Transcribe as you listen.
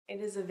It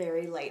is a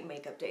very light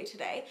makeup day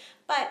today,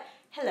 but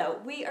hello,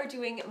 we are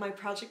doing my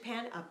Project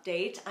Pan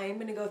update. I am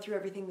going to go through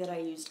everything that I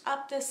used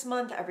up this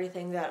month,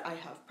 everything that I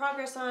have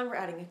progress on. We're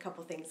adding a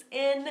couple things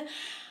in.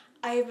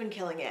 I have been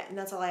killing it, and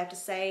that's all I have to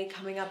say.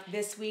 Coming up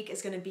this week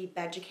is going to be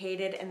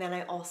Beducated, and then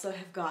I also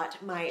have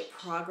got my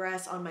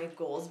progress on my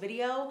goals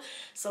video.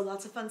 So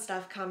lots of fun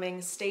stuff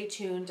coming. Stay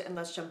tuned, and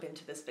let's jump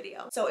into this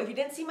video. So if you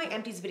didn't see my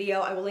empties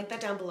video, I will link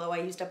that down below. I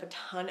used up a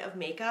ton of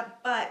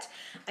makeup, but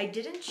I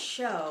didn't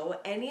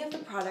show any of the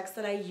products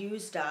that I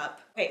used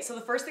up. Okay, so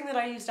the first thing that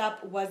I used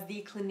up was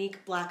the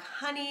Clinique Black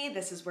Honey.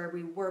 This is where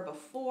we were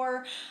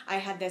before. I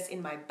had this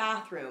in my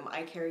bathroom.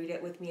 I carried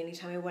it with me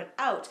anytime I went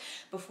out.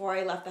 Before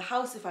I left the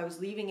house, if I was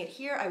leaving it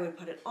here, I would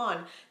put it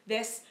on.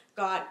 This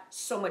got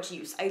so much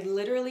use.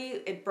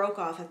 It broke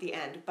off at the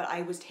end, but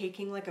I was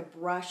taking like a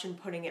brush and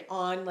putting it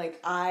on. Like,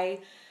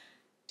 I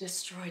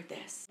destroyed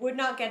this. Would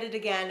not get it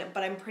again,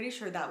 but I'm pretty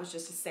sure that was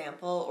just a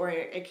sample, or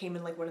it came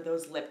in like one of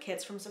those lip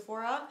kits from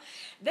Sephora.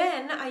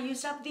 Then I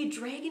used up the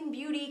Dragun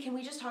Beauty. Can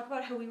we just talk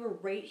about how we were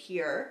right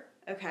here?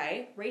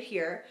 Okay, right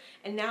here.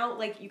 And now,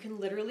 like, you can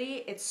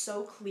literally, it's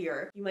so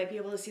clear. You might be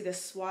able to see this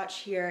swatch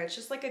here. It's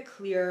just like a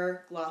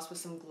clear gloss with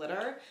some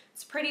glitter.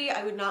 It's pretty.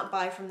 I would not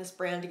buy from this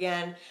brand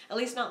again, at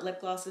least not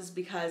lip glosses,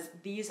 because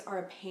these are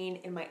a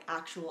pain in my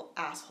actual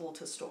asshole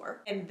to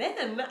store. And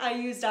then I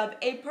used up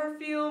a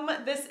perfume.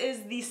 This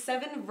is the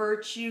Seven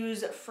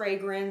Virtues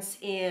fragrance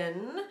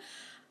in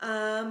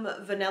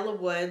Vanilla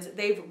Woods.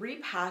 They've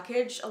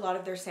repackaged a lot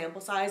of their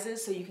sample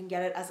sizes so you can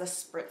get it as a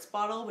spritz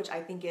bottle, which I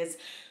think is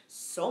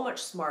so much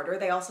smarter.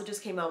 They also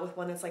just came out with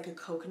one that's like a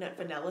coconut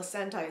vanilla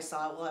scent I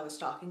saw while I was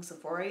stalking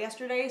Sephora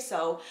yesterday.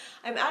 So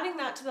I'm adding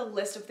that to the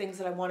list of things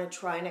that I want to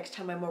try next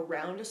time I'm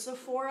around a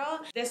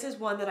Sephora. This is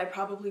one that I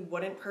probably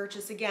wouldn't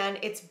purchase again.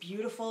 It's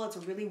beautiful. It's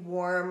a really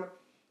warm,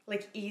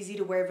 like easy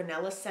to wear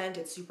vanilla scent.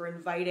 It's super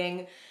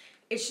inviting.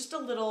 It's just a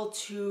little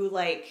too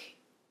like,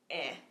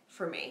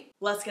 for me.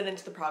 Let's get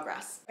into the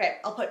progress. Okay,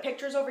 I'll put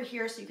pictures over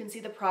here so you can see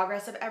the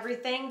progress of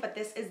everything, but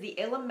this is the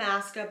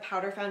Illamasqua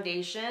Powder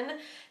Foundation.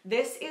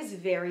 This is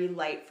very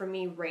light for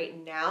me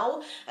right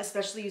now,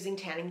 especially using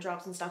tanning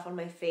drops and stuff on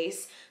my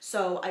face.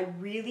 So I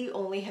really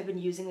only have been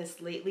using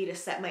this lately to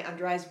set my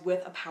under eyes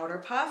with a powder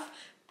puff,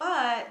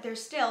 but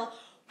there's still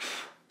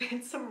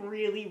been some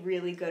really,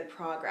 really good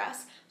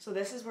progress. So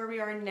this is where we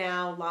are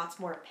now, lots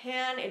more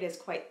pan. It is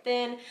quite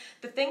thin.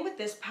 The thing with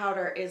this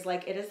powder is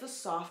like, it is the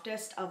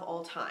softest of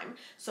all time.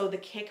 So the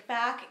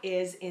kickback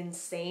is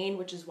insane,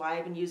 which is why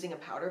I've been using a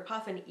powder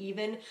puff. And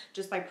even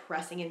just by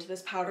pressing into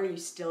this powder, you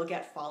still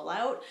get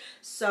fallout.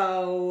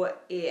 So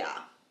yeah.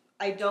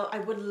 I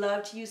would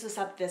love to use this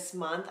up this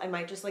month. I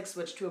might just like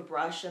switch to a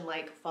brush and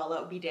like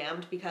fallout be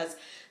damned, because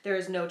there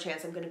is no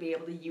chance I'm going to be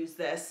able to use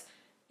this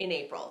in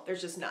April.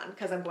 There's just none,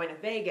 because I'm going to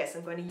Vegas,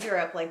 I'm going to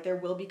Europe. Like, there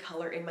will be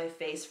color in my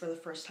face for the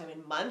first time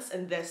in months,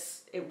 and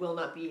this, it will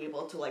not be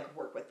able to like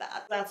work with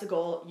that. That's a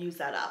goal, use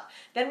that up.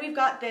 Then we've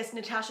got this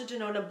Natasha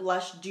Denona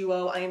Blush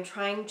Duo. I am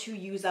trying to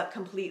use up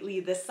completely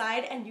this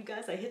side, and you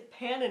guys, I hit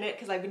pan in it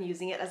because I've been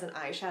using it as an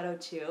eyeshadow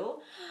too.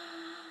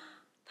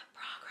 The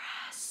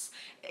progress.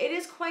 It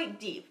is quite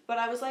deep, but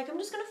I was like, I'm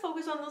just gonna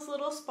focus on this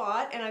little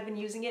spot, and I've been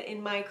using it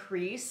in my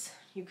crease.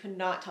 You could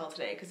not tell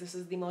today because this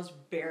is the most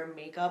bare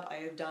makeup I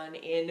have done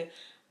in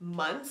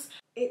months.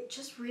 It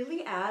just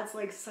really adds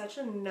like such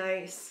a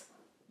nice,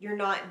 you're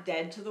not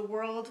dead to the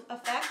world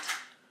effect,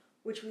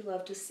 which we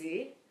love to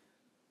see.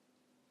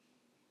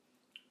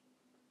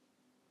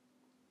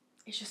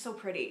 It's just so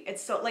pretty.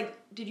 It's so like,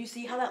 did you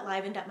see how that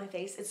livened up my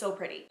face? It's so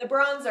pretty. The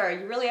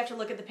bronzer, you really have to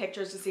look at the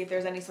pictures to see if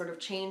there's any sort of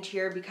change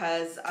here,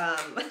 because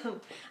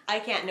I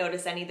can't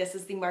notice any. This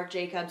is the Marc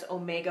Jacobs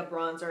Omega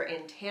Bronzer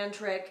in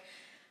Tantric.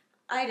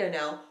 I don't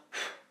know,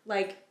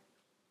 like,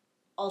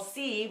 I'll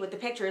see with the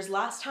pictures.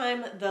 Last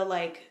time the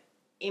like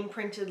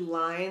imprinted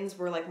lines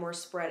were like more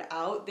spread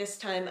out. This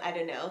time, I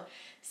don't know.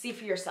 See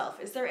for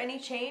yourself. Is there any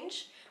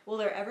change? Will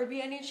there ever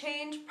be any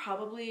change?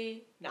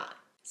 Probably not.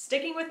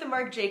 Sticking with the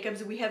Marc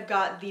Jacobs, we have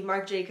got the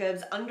Marc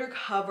Jacobs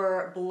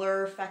Undercover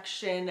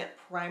Blurfection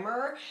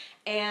Primer,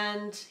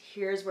 and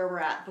here's where we're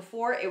at.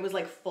 Before, it was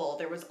like full.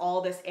 There was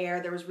all this air.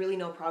 There was really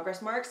no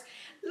progress marks.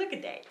 Look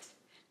at that.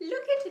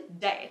 Look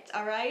at that,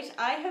 all right?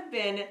 I have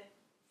been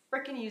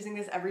freaking using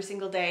this every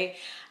single day.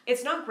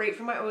 It's not great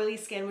for my oily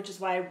skin, which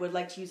is why I would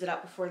like to use it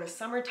up before the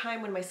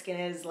summertime when my skin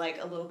is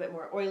like a little bit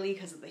more oily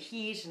because of the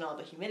heat and all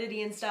the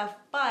humidity and stuff,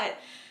 but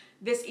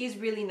this is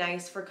really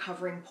nice for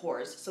covering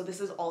pores. So this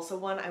is also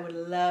one I would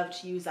love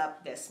to use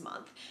up this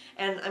month.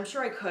 And I'm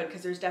sure I could,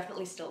 because there's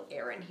definitely still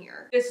air in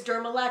here. This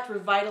Dermalect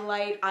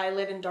Revitalite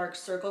Eyelid and Dark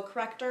Circle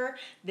Corrector.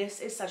 This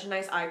is such a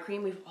nice eye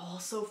cream. We've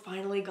also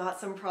finally got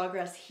some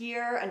progress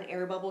here. An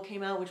air bubble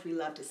came out, which we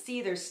love to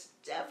see. There's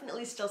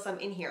definitely still some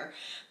in here.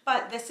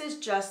 But this is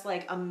just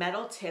like a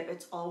metal tip.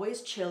 It's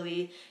always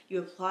chilly. You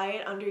apply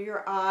it under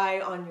your eye,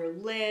 on your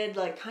lid,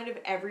 like kind of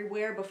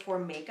everywhere before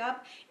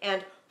makeup.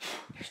 And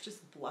there's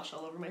just blush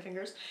all over my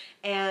fingers.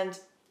 And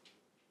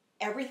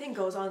everything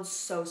goes on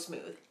so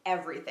smooth,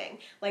 everything.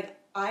 Like,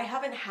 I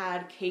haven't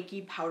had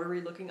cakey,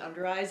 powdery looking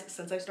under eyes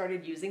since I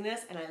started using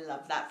this, and I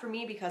love that for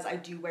me because I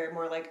do wear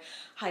more like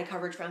high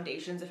coverage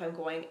foundations if I'm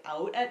going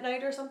out at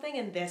night or something,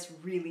 and this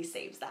really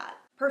saves that.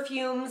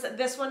 Perfumes,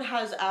 this one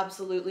has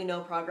absolutely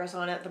no progress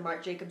on it, the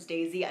Marc Jacobs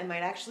Daisy. I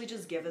might actually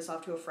just give this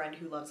off to a friend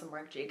who loves some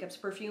Marc Jacobs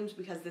perfumes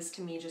because this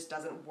to me just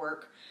doesn't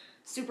work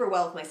super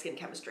well with my skin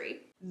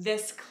chemistry.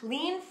 This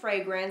Clean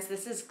fragrance,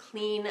 this is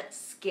Clean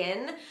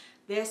Skin.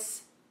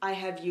 This I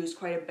have used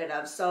quite a bit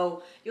of.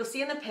 So you'll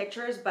see in the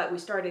pictures, but we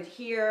started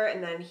here and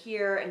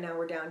now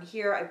we're down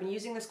here. I've been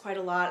using this quite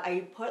a lot.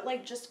 I put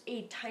like just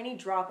a tiny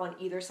drop on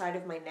either side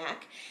of my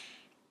neck,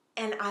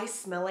 and I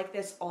smell like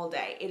this all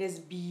day. It is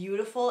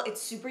beautiful.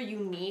 It's super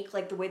unique.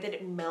 Like the way that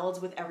it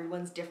melds with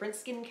everyone's different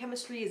skin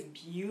chemistry is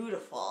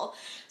beautiful.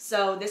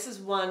 So this is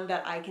one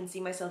that I can see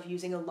myself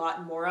using a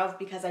lot more of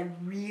because I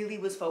really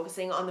was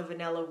focusing on the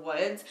Vanilla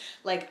Woods.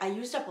 Like I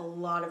used up a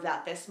lot of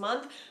that this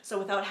month. So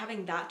without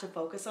having that to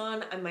focus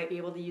on, I might be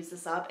able to use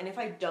this up. And if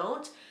I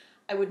don't,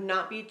 I would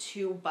not be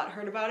too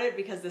butthurt about it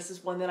because this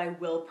is one that I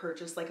will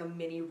purchase like a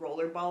mini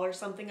roller ball or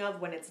something of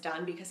when it's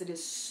done because it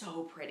is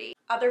so pretty.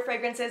 Other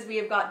fragrances, we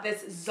have got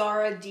this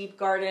Zara Deep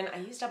Garden. I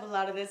used up a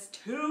lot of this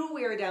too.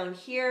 We are down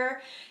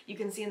here. You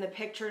can see in the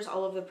pictures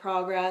all of the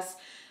progress.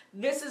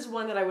 This is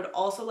one that I would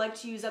also like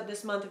to use up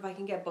this month. If I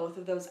can get both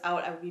of those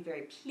out, I would be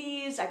very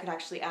pleased. I could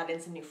actually add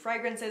in some new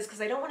fragrances because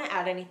I don't want to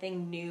add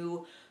anything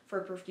new for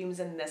perfumes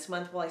in this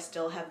month while I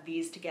still have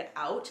these to get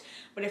out.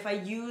 But if I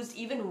used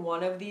even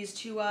one of these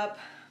two up,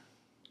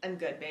 I'm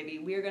good, baby.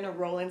 We are gonna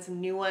roll in some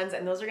new ones,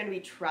 and those are gonna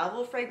be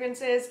travel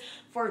fragrances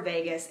for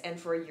Vegas and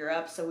for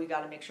Europe, so we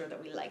gotta make sure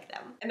that we like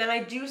them. And then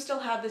I do still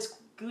have this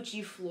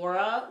Gucci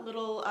Flora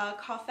little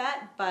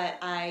coffette, but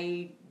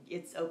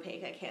it's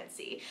opaque, I can't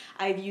see.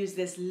 I've used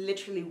this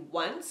literally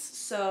once,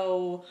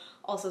 so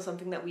also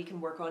something that we can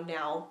work on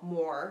now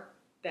more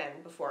than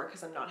before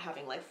because I'm not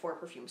having like 4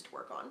 perfumes to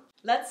work on.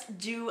 Let's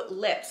do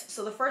lips.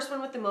 So the first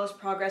one with the most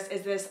progress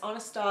is this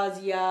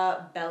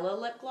Anastasia Bella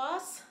lip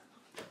gloss.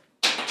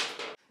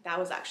 That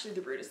was actually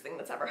the rudest thing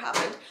that's ever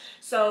happened.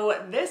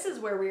 So this is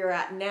where we are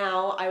at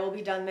now. I will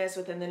be done this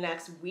within the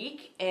next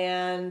week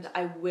and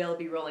I will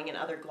be rolling in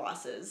other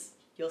glosses.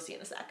 You'll see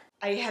in a sec.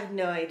 I have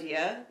no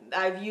idea.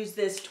 I've used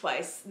this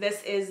twice.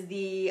 This is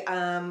the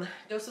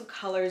Dose of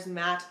Colors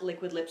Matte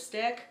Liquid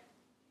Lipstick.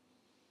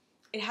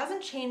 It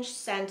hasn't changed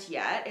scent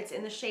yet. It's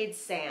in the shade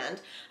Sand.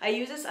 I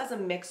use this as a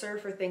mixer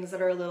for things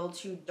that are a little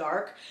too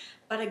dark.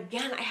 But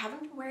again, I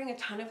haven't been wearing a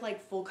ton of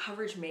like full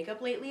coverage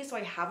makeup lately, so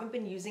I haven't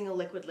been using a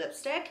liquid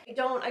lipstick. I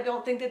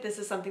don't think that this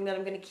is something that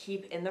I'm gonna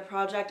keep in the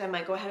project. I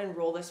might go ahead and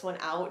roll this one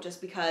out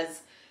just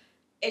because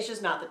it's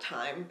just not the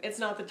time. It's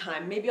not the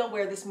time. Maybe I'll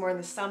wear this more in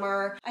the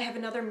summer. I have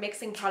another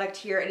mixing product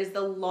here. It is the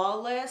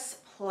Lawless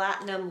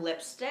Platinum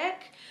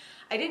Lipstick.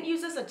 I didn't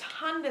use this a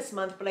ton this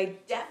month, but I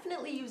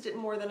definitely used it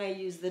more than I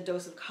used the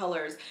Dose of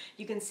Colors.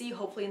 You can see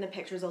hopefully in the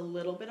pictures a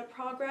little bit of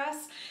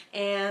progress,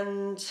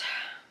 and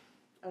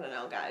I don't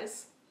know,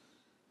 guys.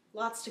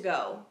 Lots to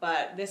go,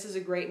 but this is a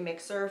great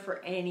mixer for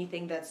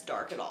anything that's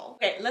dark at all.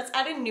 Okay, let's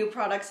add in new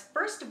products.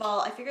 First of all,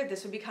 I figured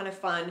this would be kind of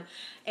fun.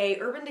 A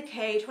Urban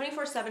Decay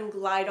 24/7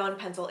 Glide On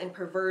Pencil in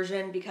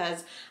Perversion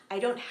because I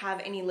don't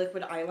have any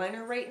liquid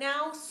eyeliner right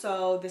now,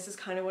 so this is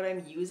kind of what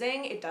I'm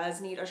using. It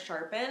does need a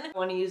sharpen. I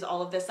want to use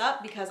all of this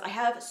up because I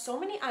have so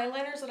many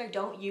eyeliners that I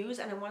don't use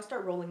and I want to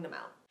start rolling them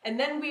out. And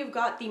then we've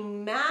got the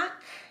MAC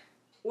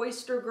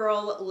Oyster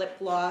Girl lip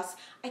gloss.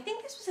 I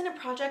think this was in a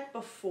project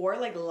before,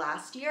 like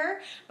last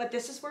year, but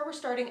this is where we're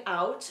starting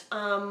out.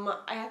 I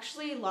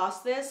actually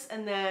lost this,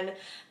 and then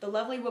the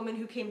lovely woman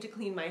who came to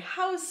clean my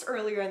house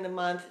earlier in the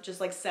month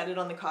just like set it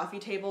on the coffee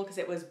table because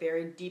it was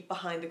buried deep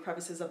behind the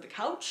crevices of the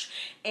couch,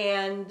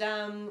 and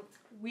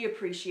we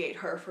appreciate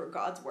her for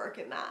God's work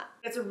in that.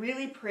 It's a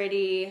really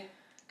pretty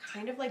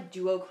kind of like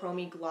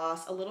duochrome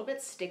gloss, a little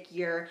bit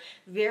stickier,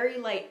 very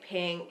light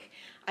pink.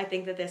 I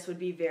think that this would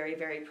be very,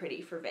 very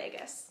pretty for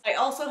Vegas. I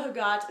also have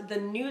got the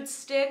Nude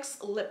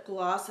Sticks lip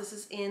gloss. This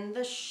is in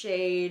the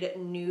shade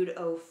Nude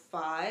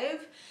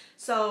 05.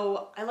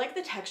 So I like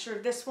the texture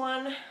of this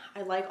one.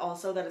 I like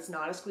also that it's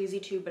not a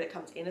squeezy tube, but it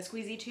comes in a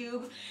squeezy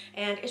tube.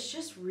 And it's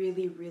just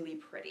really, really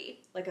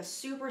pretty. Like a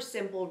super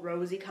simple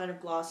rosy kind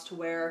of gloss to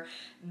wear.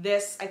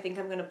 This I think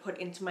I'm gonna put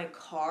into my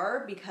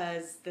car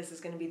because this is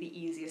gonna be the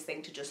easiest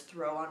thing to just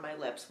throw on my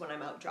lips when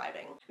I'm out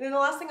driving. And then the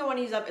last thing I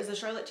wanna use up is the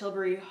Charlotte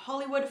Tilbury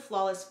Hollywood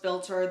Flawless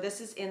Filter.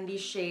 This is in the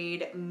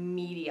shade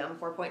Medium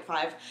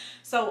 4.5.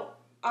 So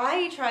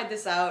I tried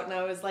this out and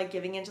I was like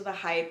giving into the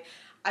hype.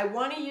 I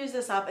want to use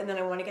this up and then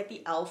I want to get the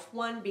e.l.f.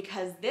 one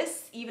because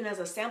this, even as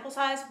a sample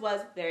size,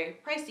 was very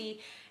pricey.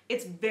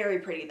 It's very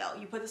pretty though.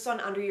 You put this on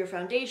under your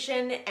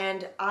foundation,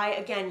 and I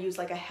again use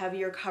like a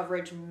heavier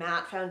coverage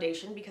matte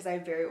foundation because I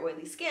have very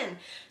oily skin.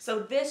 So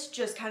this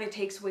just kind of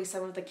takes away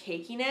some of the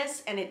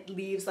cakiness and it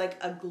leaves like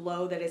a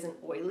glow that isn't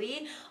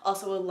oily.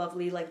 Also a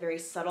lovely like very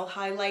subtle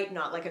highlight,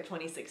 not like a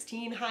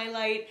 2016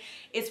 highlight.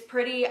 It's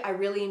pretty, I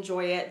really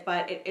enjoy it,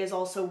 but it is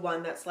also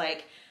one that's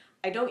like,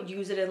 I don't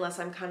use it unless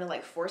I'm kind of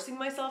like forcing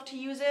myself to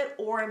use it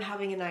or I'm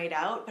having a night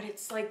out, but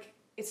it's like,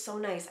 it's so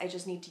nice, I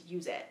just need to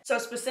use it. So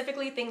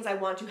specifically things I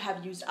want to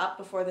have used up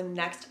before the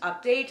next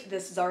update,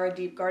 this Zara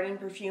Deep Garden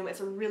perfume. It's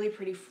a really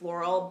pretty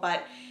floral,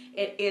 but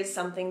it is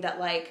something that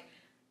like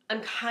I'm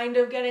kind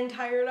of getting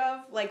tired of.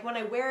 Like when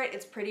I wear it,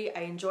 it's pretty,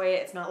 I enjoy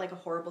it. It's not like a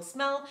horrible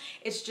smell.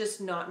 It's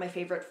just not my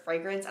favorite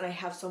fragrance, and I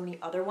have so many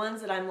other ones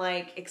that I'm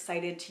like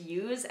excited to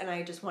use, and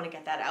I just want to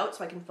get that out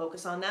so I can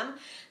focus on them.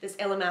 This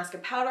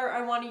Illamasqua powder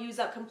I want to use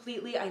up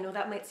completely. I know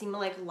that might seem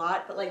like a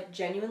lot, but like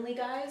genuinely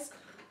guys,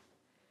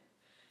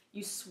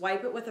 you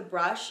swipe it with a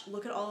brush,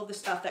 look at all of the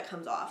stuff that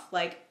comes off.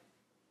 Like,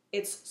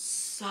 it's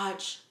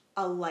such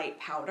a light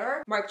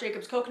powder. Marc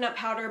Jacobs coconut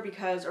powder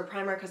or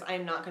primer, because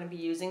I'm not going to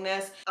be using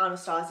this.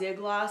 Anastasia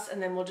gloss,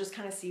 and then we'll just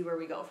kind of see where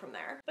we go from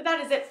there. But that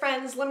is it,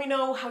 friends. Let me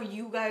know how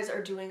you guys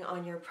are doing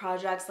on your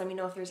projects. Let me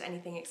know if there's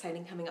anything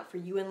exciting coming up for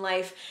you in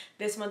life.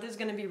 This month is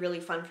going to be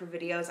really fun for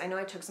videos. I know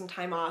I took some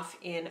time off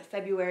in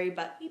February,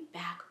 but we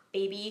back,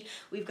 baby.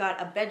 We've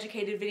got a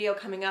Beducated video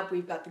coming up.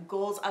 We've got the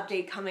goals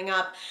update coming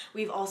up.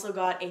 We've also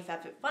got a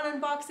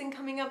FabFitFun unboxing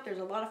coming up. There's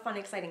a lot of fun,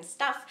 exciting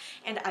stuff,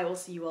 and I will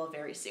see you all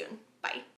very soon. Bye.